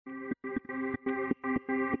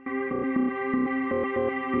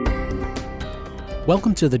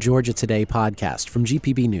Welcome to the Georgia Today podcast from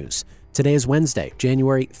GPB News. Today is Wednesday,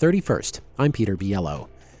 January 31st. I'm Peter Biello.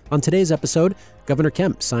 On today's episode, Governor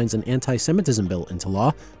Kemp signs an anti-Semitism bill into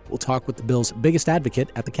law. We'll talk with the bill's biggest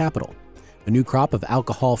advocate at the Capitol. A new crop of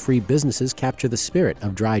alcohol-free businesses capture the spirit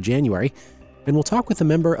of dry January. And we'll talk with a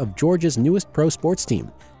member of Georgia's newest pro sports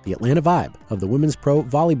team, the Atlanta Vibe of the Women's Pro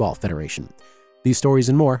Volleyball Federation. These stories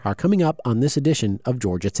and more are coming up on this edition of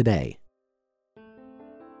Georgia Today.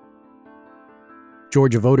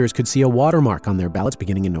 Georgia voters could see a watermark on their ballots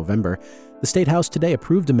beginning in November. The State House today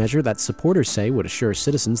approved a measure that supporters say would assure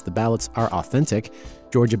citizens the ballots are authentic.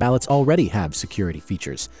 Georgia ballots already have security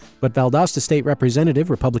features, but Valdosta State Representative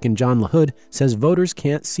Republican John LaHood says voters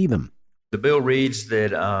can't see them. The bill reads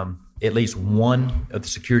that at least one of the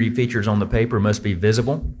security features on the paper must be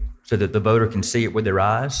visible so that the voter can see it with their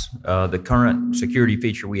eyes. The current security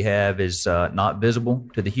feature we have is not visible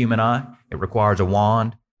to the human eye. It requires a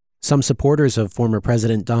wand. Some supporters of former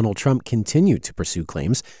President Donald Trump continue to pursue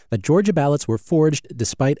claims that Georgia ballots were forged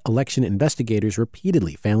despite election investigators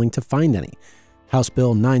repeatedly failing to find any. House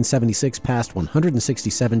Bill 976 passed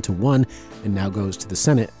 167-1 and now goes to the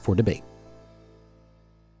Senate for debate.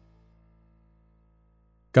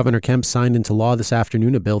 Governor Kemp signed into law this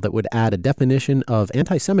afternoon a bill that would add a definition of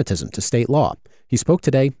anti-Semitism to state law. He spoke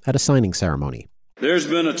today at a signing ceremony. There's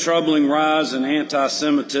been a troubling rise in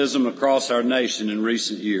anti-Semitism across our nation in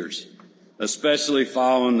recent years, especially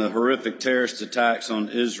following the horrific terrorist attacks on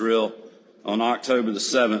Israel on October the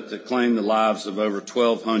 7th that claimed the lives of over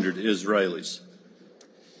 1,200 Israelis.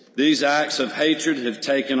 These acts of hatred have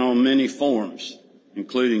taken on many forms,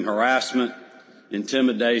 including harassment,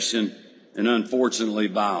 intimidation, and unfortunately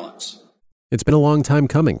violence. It's been a long time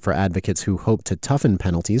coming for advocates who hope to toughen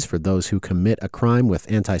penalties for those who commit a crime with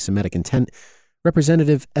anti-Semitic intent.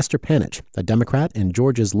 Representative Esther Panich, a Democrat and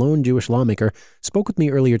Georgia's lone Jewish lawmaker, spoke with me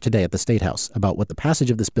earlier today at the State House about what the passage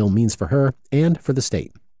of this bill means for her and for the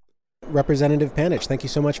state. Representative Panich, thank you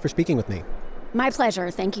so much for speaking with me. My pleasure.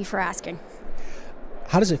 Thank you for asking.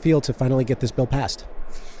 How does it feel to finally get this bill passed?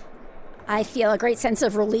 I feel a great sense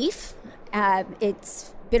of relief.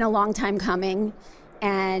 It's been a long time coming,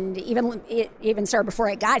 and it even started before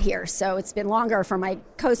I got here, so it's been longer for my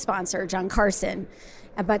co-sponsor, John Carson.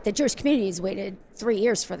 But the Jewish community has waited 3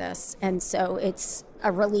 years for this, and so it's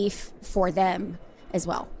a relief for them as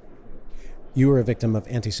well. You were a victim of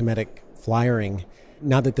anti-Semitic flyering.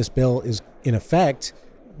 Now that this bill is in effect,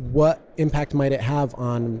 what impact might it have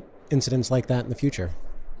on incidents like that in the future?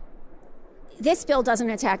 This bill doesn't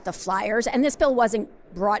attack the flyers, and this bill wasn't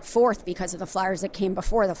brought forth because of the flyers that came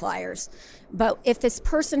before the flyers. But if this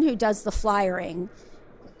person who does the flyering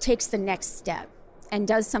takes the next step and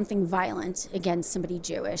does something violent against somebody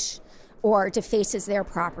Jewish or defaces their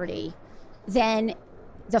property, then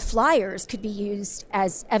the flyers could be used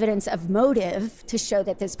as evidence of motive to show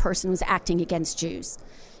that this person was acting against Jews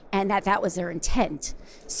and that was their intent.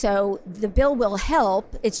 So the bill will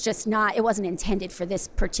help. It's just it wasn't intended for this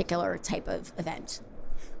particular type of event.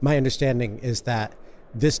 My understanding is that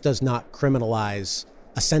this does not criminalize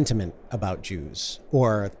a sentiment about Jews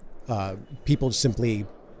or people simply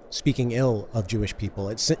speaking ill of Jewish people.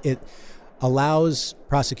 It allows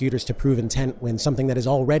prosecutors to prove intent when something that is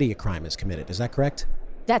already a crime is committed. Is that correct?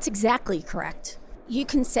 That's exactly correct. You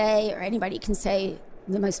can say, or anybody can say,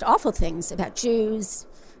 the most awful things about Jews,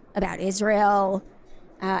 about Israel,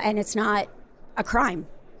 and it's not a crime.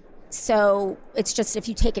 So it's just if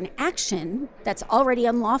you take an action that's already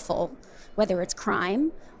unlawful, whether it's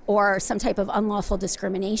crime or some type of unlawful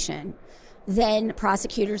discrimination, then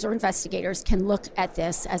prosecutors or investigators can look at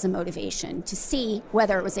this as a motivation to see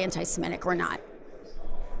whether it was anti-Semitic or not.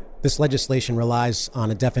 This legislation relies on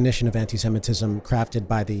a definition of anti-Semitism crafted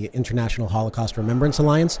by the International Holocaust Remembrance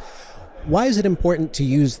Alliance. Why is it important to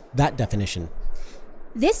use that definition?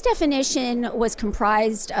 This definition was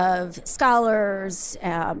comprised of scholars,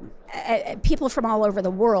 people from all over the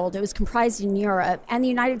world. It was comprised in Europe, and the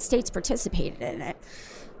United States participated in it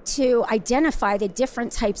to identify the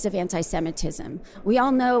different types of anti-Semitism. We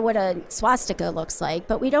all know what a swastika looks like,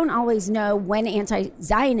 but we don't always know when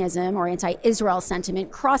anti-Zionism or anti-Israel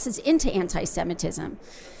sentiment crosses into anti-Semitism.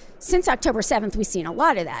 Since October 7th, we've seen a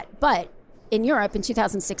lot of that, but in Europe in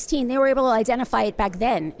 2016, they were able to identify it back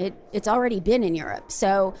then. It's already been in Europe.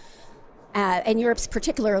 So, and Europe's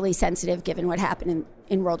particularly sensitive given what happened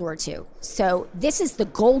in World War II. So this is the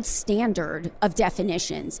gold standard of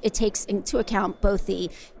definitions. It takes into account both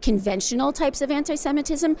the conventional types of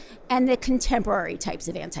anti-Semitism and the contemporary types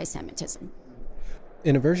of anti-Semitism.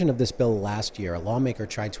 In a version of this bill last year, a lawmaker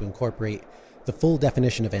tried to incorporate the full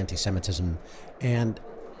definition of anti-Semitism, and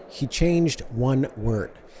he changed one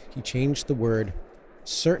word. He changed the word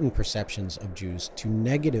certain perceptions of Jews to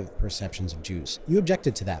negative perceptions of Jews. You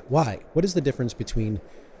objected to that. Why? What is the difference between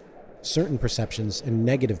certain perceptions and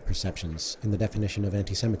negative perceptions in the definition of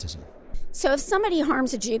anti-Semitism? So if somebody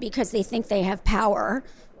harms a Jew because they think they have power,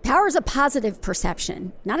 power is a positive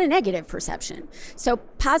perception, not a negative perception. So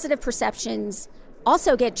positive perceptions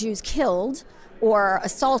also get Jews killed or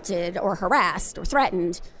assaulted or harassed or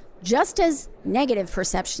threatened, just as negative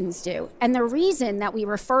perceptions do. And the reason that we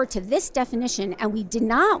refer to this definition, and we did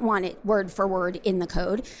not want it word for word in the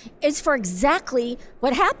code, is for exactly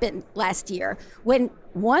what happened last year when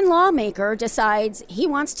one lawmaker decides he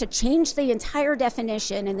wants to change the entire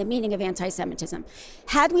definition and the meaning of anti-Semitism.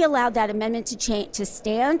 Had we allowed that amendment to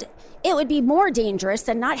stand, it would be more dangerous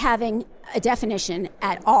than not having a definition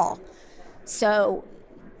at all. So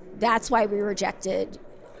that's why we rejected.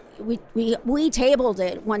 We tabled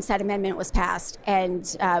it once that amendment was passed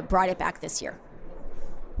and brought it back this year.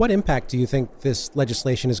 What impact do you think this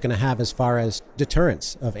legislation is going to have as far as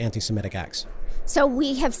deterrence of anti-Semitic acts? So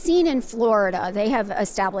we have seen in Florida, they have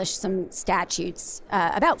established some statutes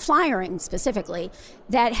about flyering specifically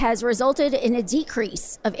that has resulted in a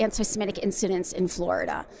decrease of anti-Semitic incidents in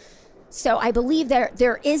Florida. So I believe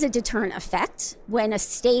there is a deterrent effect when a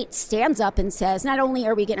state stands up and says, not only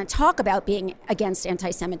are we going to talk about being against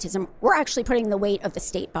anti-Semitism, we're actually putting the weight of the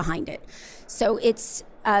state behind it. So it's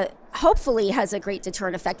hopefully has a great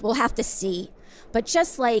deterrent effect. We'll have to see. But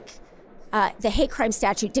just like the hate crime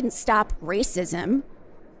statute didn't stop racism,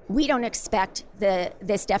 we don't expect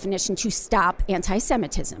this definition to stop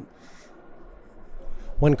anti-Semitism.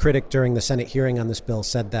 One critic during the Senate hearing on this bill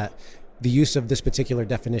said that the use of this particular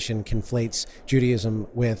definition conflates Judaism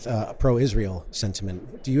with pro-Israel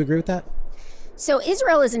sentiment. Do you agree with that? So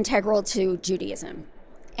Israel is integral to Judaism.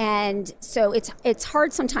 And so it's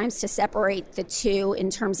hard sometimes to separate the two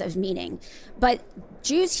in terms of meaning. But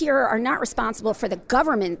Jews here are not responsible for the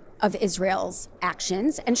government of Israel's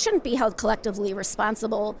actions and shouldn't be held collectively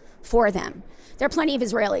responsible for them. There are plenty of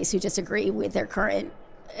Israelis who disagree with their current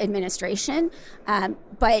administration,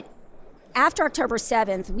 but after October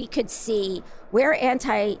 7th, we could see where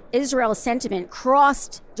anti-Israel sentiment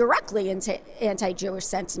crossed directly into anti-Jewish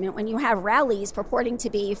sentiment when you have rallies purporting to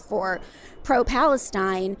be for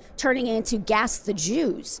pro-Palestine turning into gas the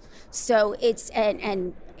Jews. So it's,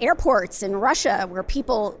 and airports in Russia where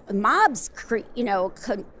mobs,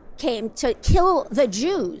 came to kill the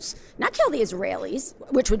Jews, not kill the Israelis,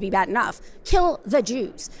 which would be bad enough, kill the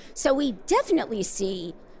Jews. So we definitely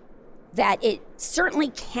see that it certainly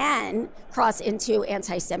can cross into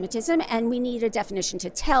anti-Semitism, and we need a definition to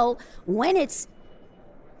tell when it's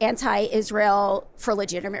anti-Israel for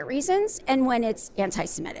legitimate reasons and when it's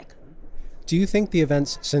anti-Semitic. Do you think the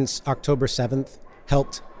events since October 7th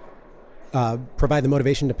helped provide the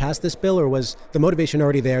motivation to pass this bill, or was the motivation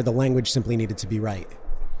already there, the language simply needed to be right?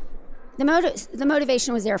 The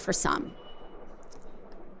motivation was there for some.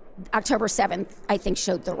 October 7th, I think,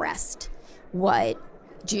 showed the rest. What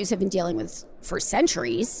Jews have been dealing with for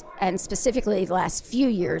centuries, and specifically the last few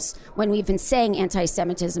years when we've been saying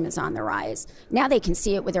anti-Semitism is on the rise. Now they can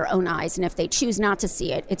see it with their own eyes, and if they choose not to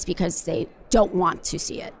see it, it's because they don't want to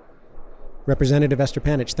see it. Representative Esther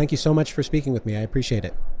Panich, thank you so much for speaking with me. I appreciate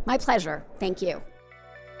it. My pleasure. Thank you.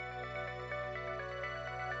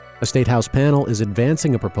 A State House panel is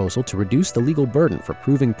advancing a proposal to reduce the legal burden for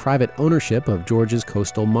proving private ownership of Georgia's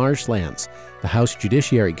coastal marshlands. The House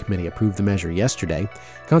Judiciary Committee approved the measure yesterday.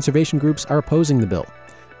 Conservation groups are opposing the bill.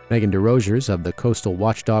 Megan DeRosiers of the coastal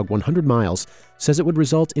watchdog 100 Miles says it would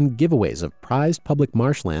result in giveaways of prized public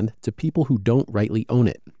marshland to people who don't rightly own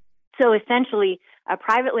it. So essentially, a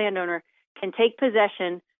private landowner can take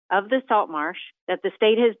possession of the salt marsh that the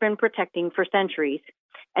state has been protecting for centuries,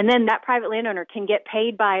 and then that private landowner can get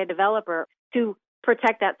paid by a developer to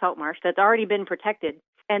protect that salt marsh that's already been protected,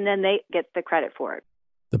 and then they get the credit for it.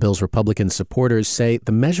 The bill's Republican supporters say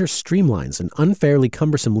the measure streamlines an unfairly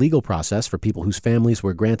cumbersome legal process for people whose families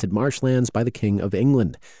were granted marshlands by the King of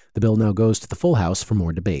England. The bill now goes to the full House for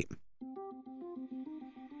more debate.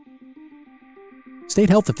 State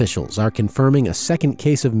health officials are confirming a second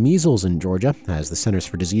case of measles in Georgia as the Centers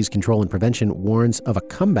for Disease Control and Prevention warns of a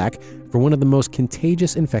comeback for one of the most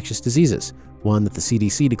contagious infectious diseases, one that the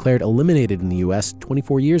CDC declared eliminated in the U.S.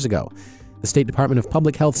 24 years ago. The State Department of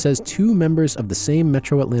Public Health says 2 members of the same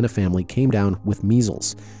Metro Atlanta family came down with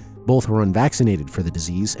measles. Both were unvaccinated for the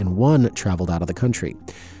disease, and one traveled out of the country.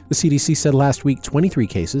 The CDC said last week 23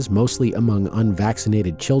 cases, mostly among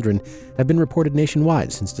unvaccinated children, have been reported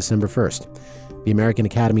nationwide since December 1st. The American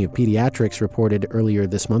Academy of Pediatrics reported earlier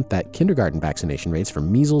this month that kindergarten vaccination rates for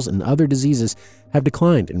measles and other diseases have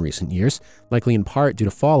declined in recent years, likely in part due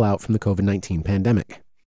to fallout from the COVID-19 pandemic.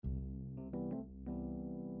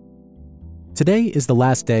 Today is the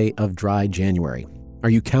last day of dry January.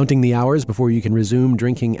 Are you counting the hours before you can resume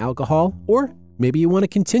drinking alcohol? Or maybe you want to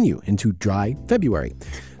continue into dry February.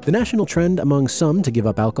 The national trend among some to give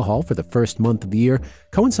up alcohol for the first month of the year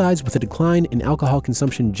coincides with a decline in alcohol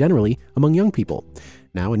consumption generally among young people.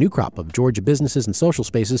 Now, a new crop of Georgia businesses and social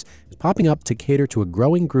spaces is popping up to cater to a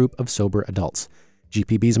growing group of sober adults.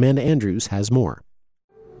 GPB's Amanda Andrews has more.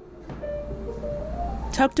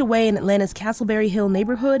 Tucked away in Atlanta's Castleberry Hill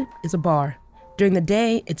neighborhood is a bar. During the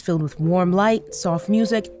day, it's filled with warm light, soft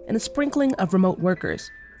music, and a sprinkling of remote workers.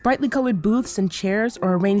 Brightly colored booths and chairs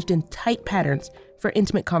are arranged in tight patterns for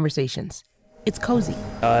intimate conversations. It's cozy.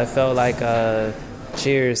 It felt like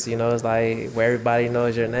Cheers, it's like where everybody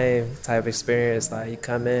knows your name type experience. Like you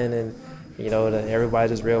come in and, everybody's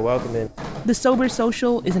just real welcoming. The Sober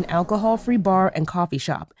Social is an alcohol-free bar and coffee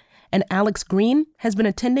shop, and Alex Green has been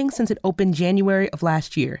attending since it opened January of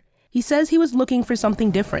last year. He says he was looking for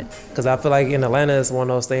something different. Because I feel like in Atlanta, it's one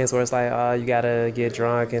of those things where it's like, you got to get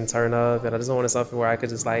drunk and turn up. And I just wanted something where I could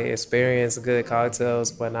just experience good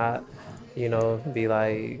cocktails, but not, be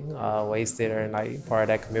wasted or part of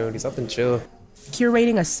that community, something chill.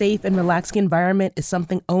 Curating a safe and relaxing environment is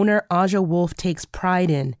something owner Aja Wolf takes pride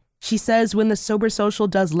in. She says when the Sober Social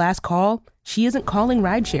does last call, she isn't calling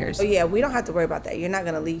ride shares. Oh yeah, we don't have to worry about that. You're not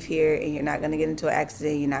going to leave here and you're not going to get into an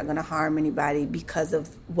accident. You're not going to harm anybody because of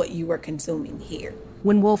what you were consuming here.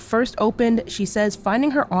 When Wolf first opened, she says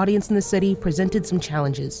finding her audience in the city presented some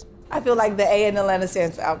challenges. I feel like the A in Atlanta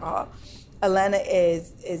stands for alcohol. Atlanta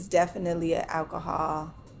is definitely an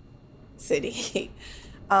alcohol city.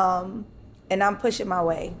 And I'm pushing my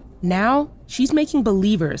way. Now, she's making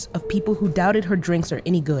believers of people who doubted her drinks are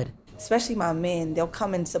any good. Especially my men, they'll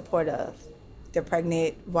come in support of their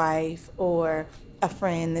pregnant wife or a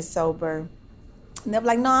friend that's sober. And they'll be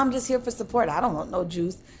like, no, I'm just here for support. I don't want no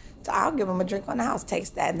juice. So I'll give them a drink on the house,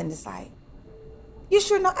 taste that, and then decide, you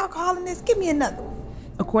sure no alcohol in this? Give me another one.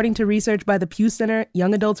 According to research by the Pew Center,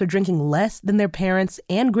 young adults are drinking less than their parents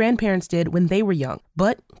and grandparents did when they were young.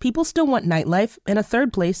 But people still want nightlife and a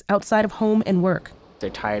third place outside of home and work. They're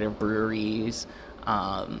tired of breweries.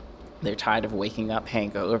 They're tired of waking up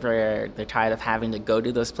hangover. They're tired of having to go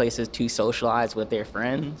to those places to socialize with their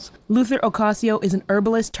friends. Luther Ocasio is an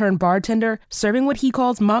herbalist turned bartender, serving what he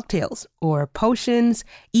calls mocktails, or potions,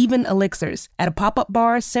 even elixirs, at a pop-up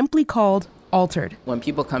bar simply called Altered. When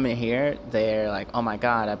people come in here, they're like, oh my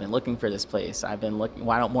God, I've been looking for this place. I've been looking,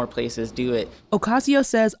 why don't more places do it? Ocasio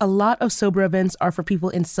says a lot of sober events are for people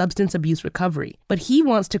in substance abuse recovery, but he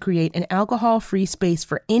wants to create an alcohol-free space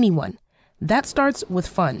for anyone. That starts with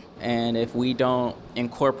fun. And if we don't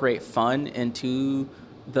incorporate fun into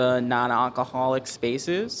the non-alcoholic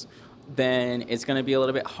spaces, then it's going to be a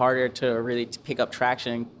little bit harder to really pick up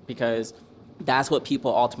traction because that's what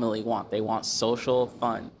people ultimately want. They want social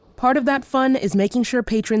fun. Part of that fun is making sure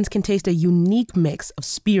patrons can taste a unique mix of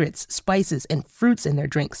spirits, spices, and fruits in their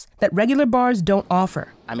drinks that regular bars don't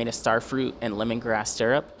offer. I made a starfruit and lemongrass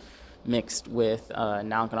syrup mixed with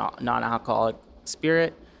non-alcoholic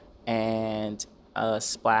spirit and a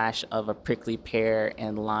splash of a prickly pear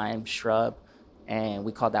and lime shrub, and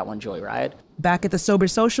we called that one Joyride. Back at the Sober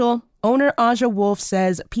Social, owner Aja Wolf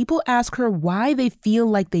says people ask her why they feel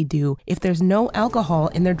like they do if there's no alcohol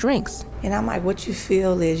in their drinks. And I'm like, what you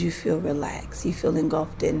feel is you feel relaxed. You feel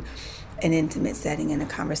engulfed in an intimate setting, in a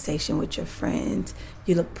conversation with your friends.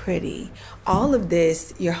 You look pretty. All of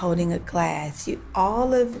this, you're holding a glass.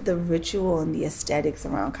 All of the ritual and the aesthetics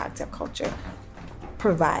around cocktail culture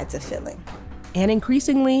provides a feeling. And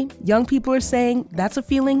increasingly, young people are saying that's a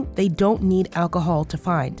feeling they don't need alcohol to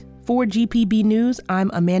find. For GPB News, I'm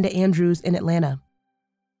Amanda Andrews in Atlanta.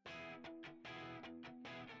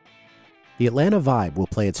 The Atlanta Vibe will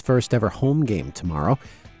play its first ever home game tomorrow.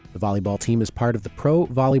 The volleyball team is part of the Pro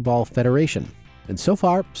Volleyball Federation. And so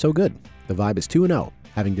far, so good. The Vibe is 2-0,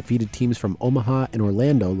 having defeated teams from Omaha and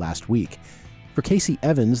Orlando last week. For Casey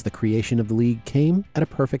Evans, the creation of the league came at a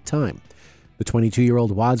perfect time. The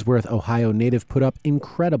 22-year-old Wadsworth, Ohio native put up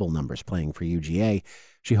incredible numbers playing for UGA.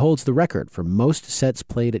 She holds the record for most sets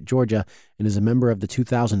played at Georgia and is a member of the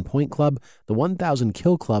 2,000 Point Club, the 1,000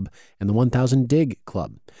 Kill Club, and the 1,000 Dig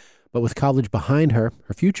Club. But with college behind her,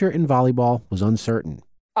 her future in volleyball was uncertain.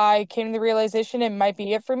 I came to the realization it might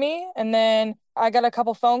be it for me. And then I got a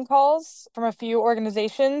couple phone calls from a few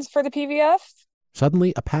organizations for the PVF.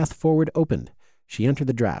 Suddenly, a path forward opened. She entered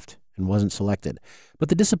the draft and wasn't selected. But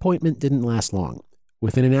the disappointment didn't last long.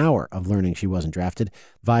 Within an hour of learning she wasn't drafted,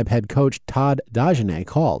 Vibe head coach Todd Dagenet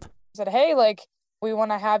called. Said, hey, we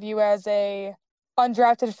want to have you as a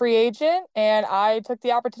undrafted free agent. And I took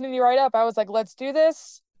the opportunity right up. I was like, let's do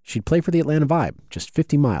this. She'd play for the Atlanta Vibe, just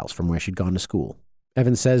 50 miles from where she'd gone to school.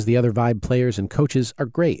 Evans says the other Vibe players and coaches are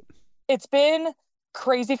great. It's been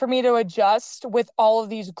crazy for me to adjust with all of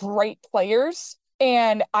these great players.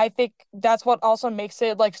 And I think that's what also makes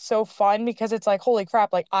it like so fun, because it's like, holy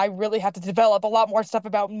crap, like I really have to develop a lot more stuff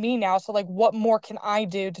about me now. So like, what more can I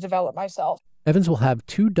do to develop myself? Evans will have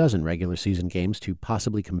 24 regular season games to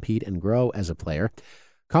possibly compete and grow as a player.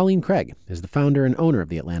 Colleen Craig is the founder and owner of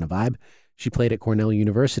the Atlanta Vibe. She played at Cornell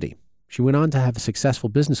University. She went on to have a successful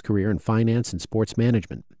business career in finance and sports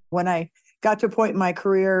management. When I got to a point in my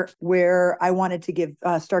career where I wanted to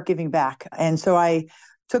start giving back. And so I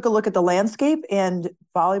took a look at the landscape, and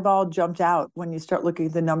volleyball jumped out. When you start looking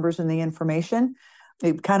at the numbers and the information,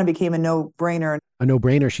 it kind of became a no-brainer. A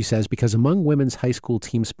no-brainer, she says, because among women's high school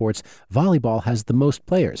team sports, volleyball has the most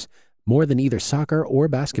players, more than either soccer or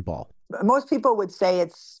basketball. Most people would say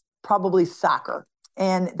it's probably soccer,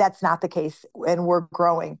 and that's not the case, and we're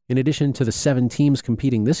growing. In addition to the 7 teams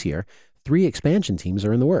competing this year, 3 expansion teams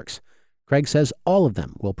are in the works. Craig says all of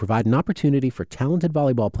them will provide an opportunity for talented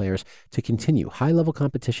volleyball players to continue high-level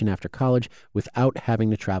competition after college without having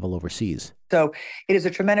to travel overseas. So it is a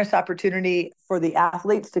tremendous opportunity for the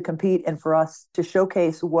athletes to compete and for us to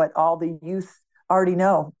showcase what all the youth already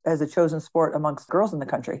know as a chosen sport amongst girls in the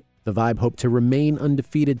country. The Vibe hope to remain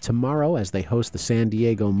undefeated tomorrow as they host the San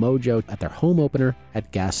Diego Mojo at their home opener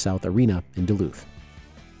at Gas South Arena in Duluth.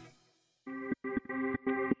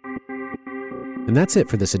 And that's it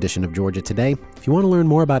for this edition of Georgia Today. If you want to learn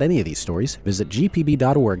more about any of these stories, visit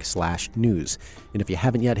gpb.org/news. And if you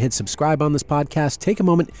haven't yet hit subscribe on this podcast, take a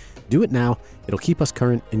moment, do it now. It'll keep us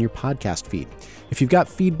current in your podcast feed. If you've got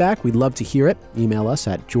feedback, we'd love to hear it. Email us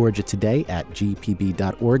at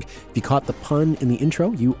georgiatoday@gpb.org. If you caught the pun in the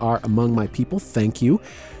intro, you are among my people. Thank you.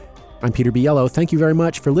 I'm Peter Biello. Thank you very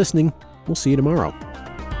much for listening. We'll see you tomorrow.